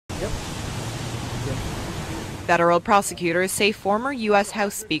Federal prosecutors say former U.S.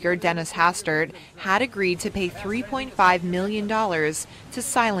 House Speaker Dennis Hastert had agreed to pay $3.5 million to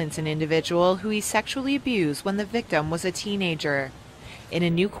silence an individual who he sexually abused when the victim was a teenager. In a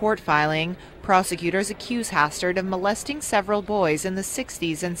new court filing, prosecutors accuse Hastert of molesting several boys in the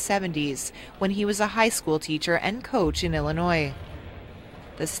 60s and 70s when he was a high school teacher and coach in Illinois.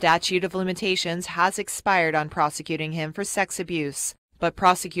 The statute of limitations has expired on prosecuting him for sex abuse, but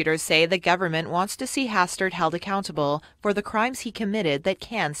prosecutors say the government wants to see Hastert held accountable for the crimes he committed that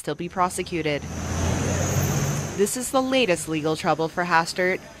can still be prosecuted. This is the latest legal trouble for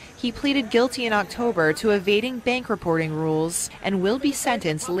Hastert. He pleaded guilty in October to evading bank reporting rules and will be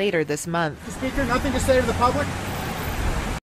sentenced later this month. Speaker, nothing to say to the public?